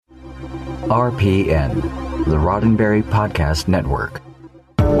RPN, the Roddenberry Podcast Network.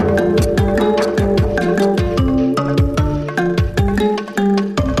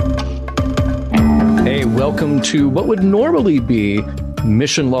 Hey, welcome to what would normally be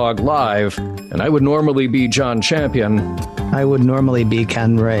Mission Log Live, and I would normally be John Champion. I would normally be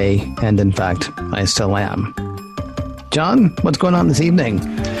Ken Ray, and in fact, I still am. John, what's going on this evening?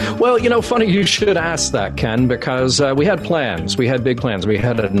 Well, funny you should ask that, Ken, because we had plans. We had big plans. We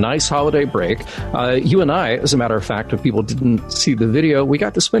had a nice holiday break. You and I, as a matter of fact, if people didn't see the video, we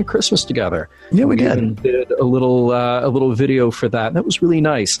got to spend Christmas together. Yeah, we even did a little video for that. That was really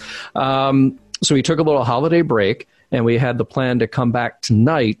nice. So we took a little holiday break, and we had the plan to come back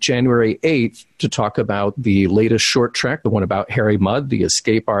tonight, January 8th, to talk about the latest short trek, the one about Harry Mudd, the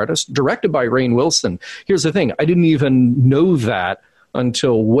escape artist, directed by Rainn Wilson. Here's the thing. I didn't even know that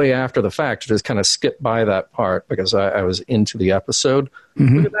until way after the fact. I just kind of skipped by that part because I was into the episode.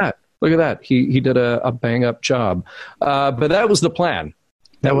 Mm-hmm. Look at that. He did a bang-up job. But that was the plan.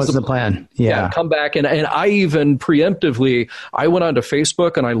 That was the plan. Yeah. Come back. And I even preemptively, I went onto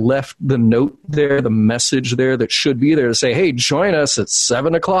Facebook and I left the note there, the message there that should be there to say, hey, join us at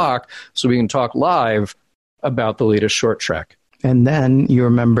 7:00 so we can talk live about the latest short trek. And then you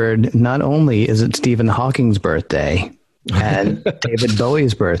remembered not only is it Stephen Hawking's birthday and David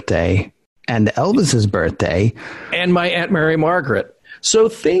Bowie's birthday and Elvis's birthday. And my Aunt Mary Margaret. So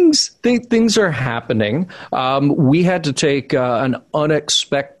things are happening. We had to take an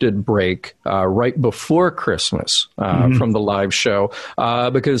unexpected break right before Christmas from the live show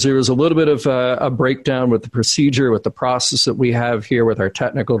because there was a little bit of a breakdown with the procedure, with the process that we have here with our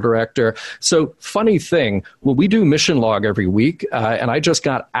technical director. So funny thing, well, we do Mission Log every week, and I just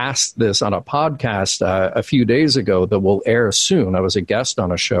got asked this on a podcast a few days ago that will air soon. I was a guest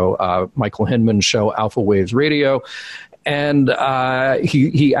on a show, Michael Hinman's show, Alpha Waves Radio. And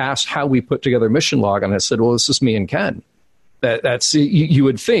he asked how we put together Mission Log, and I said, well, it's just me and Ken. That's you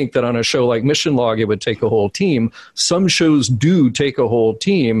would think that on a show like Mission Log, it would take a whole team. Some shows do take a whole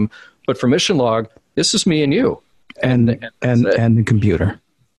team, but for Mission Log, this is me and you. And the computer.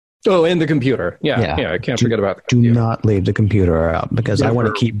 Oh, and the computer. Yeah, I can't forget about the computer. Do not leave the computer out because I want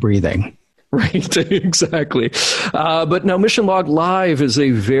to keep breathing. Right, exactly. But now Mission Log Live is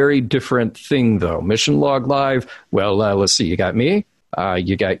a very different thing, though. Mission Log Live, well, let's see. You got me,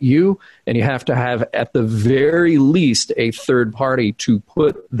 you got you, and you have to have, at the very least, a third party to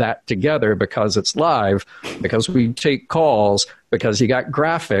put that together because it's live, because we take calls, because you got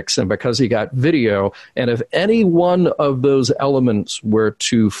graphics, and because you got video. And if any one of those elements were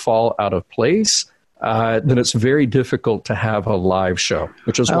to fall out of place, then it's very difficult to have a live show,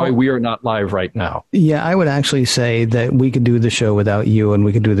 which is why we are not live right now. Yeah, I would actually say that we could do the show without you and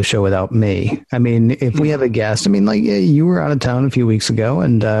we could do the show without me. I mean, if we have a guest, you were out of town a few weeks ago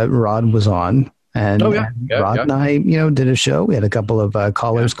and Rod was on. And Rod and I, did a show. We had a couple of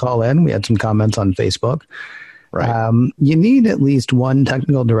callers call in. We had some comments on Facebook. Right. You need at least one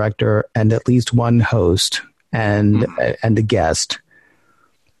technical director and at least one host and a guest.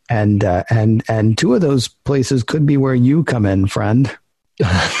 And two of those places could be where you come in, friend.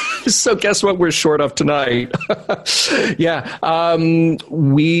 So guess what we're short of tonight?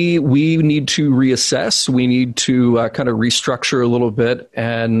 We need to reassess. We need to kind of restructure a little bit,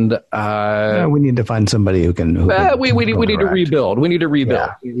 and we need to find somebody who can. We need to rebuild. We need to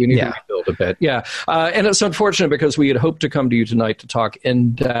rebuild. Yeah. We need to rebuild a bit. Yeah, and it's unfortunate because we had hoped to come to you tonight to talk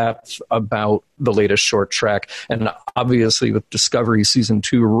in depth about the latest short trek, and obviously with Discovery Season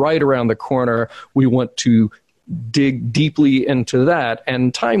 2 right around the corner, we want to dig deeply into that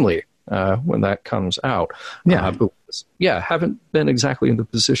and timely when that comes out. But haven't been exactly in the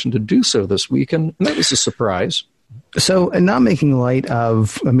position to do so this week, and that was a surprise. So, and not making light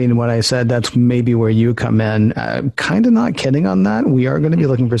of, when I said that's maybe where you come in, kind of not kidding on that. We are going to be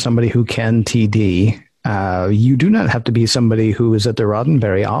looking for somebody who can TD. You do not have to be somebody who is at the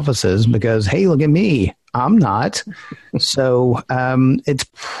Roddenberry offices because, hey, look at me. I'm not. So it's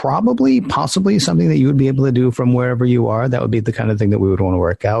possibly something that you would be able to do from wherever you are. That would be the kind of thing that we would want to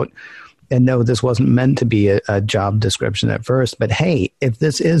work out. And no, this wasn't meant to be a job description at first. But hey, if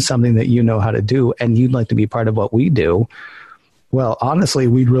this is something that you know how to do and you'd like to be part of what we do, well, honestly,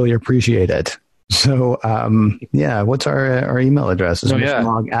 we'd really appreciate it. So, what's our email address? It's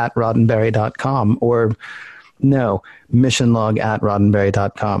missionlog@roddenberry.com or no,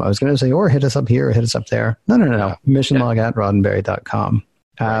 missionlog@roddenberry.com. I was going to say, or hit us up here or hit us up there. No. Missionlog@roddenberry.com.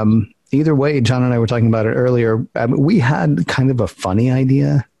 Either way, John and I were talking about it earlier. We had kind of a funny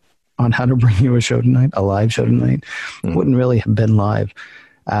idea on how to bring you a show tonight, a live show tonight. Wouldn't really have been live.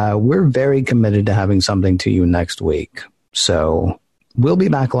 We're very committed to having something to you next week. So we'll be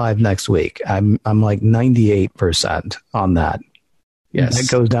back live next week. I'm like 98% on that. Yes. That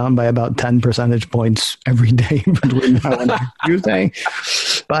goes down by about 10 percentage points every day between now and next Tuesday.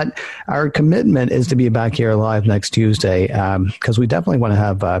 But our commitment is to be back here live next Tuesday, because we definitely want to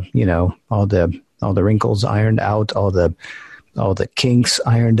have all the wrinkles ironed out, all the kinks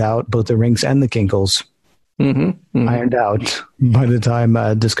ironed out, both the rinks and the kinkles ironed out by the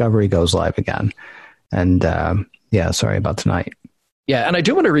time Discovery goes live again. And sorry about tonight. Yeah, and I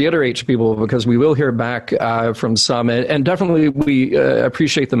do want to reiterate to people, because we will hear back from some, and definitely we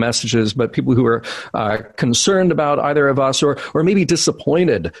appreciate the messages, but people who are concerned about either of us or maybe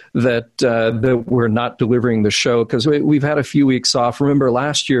disappointed that we're not delivering the show, because we've had a few weeks off. Remember,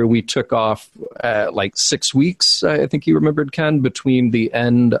 last year we took off like 6 weeks, I think you remembered, Ken, between the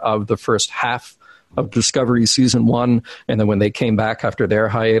end of the first half of Discovery Season 1 and then when they came back after their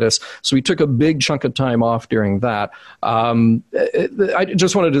hiatus. So we took a big chunk of time off during that. I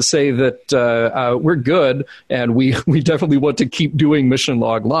just wanted to say that we're good, and we definitely want to keep doing Mission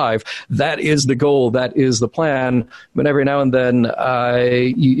Log Live. That is the goal. That is the plan. But every now and then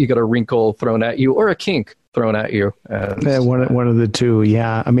you get a wrinkle thrown at you or a kink thrown at you. One of the two,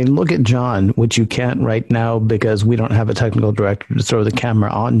 yeah. I mean, look at John, which you can't right now because we don't have a technical director to throw the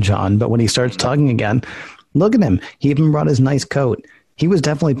camera on John. But when he starts talking again, look at him. He even brought his nice coat. He was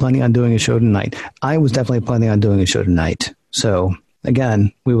definitely planning on doing a show tonight. I was definitely planning on doing a show tonight. So,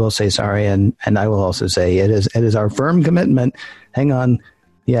 again, we will say sorry, and I will also say it is our firm commitment. Hang on.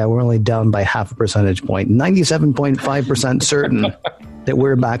 Yeah, we're only down by half a percentage point. 97.5% certain that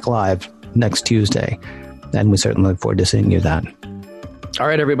we're back live next Tuesday. And we certainly look forward to seeing you then. All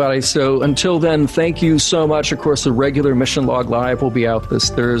right, everybody. So until then, thank you so much. Of course, the regular Mission Log Live will be out this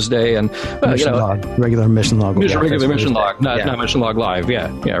Thursday, and regular Mission Log. Regular Mission Log, not Mission Log Live. Yeah.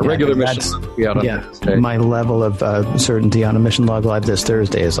 Regular Mission Log will be out on Thursday. My level of certainty on a Mission Log Live this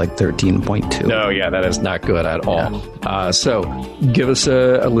Thursday is like 13.2. No, yeah, that is not good at all. Yeah. So give us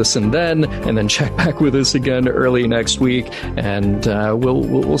a listen then, and then check back with us again early next week, and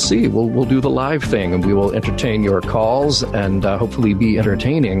we'll see. We'll do the live thing, and we will entertain your calls, and hopefully be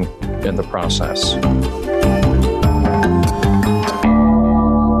entertaining in the process.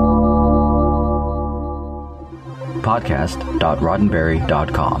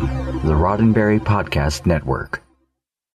 Podcast.roddenberry.com, the Roddenberry Podcast Network.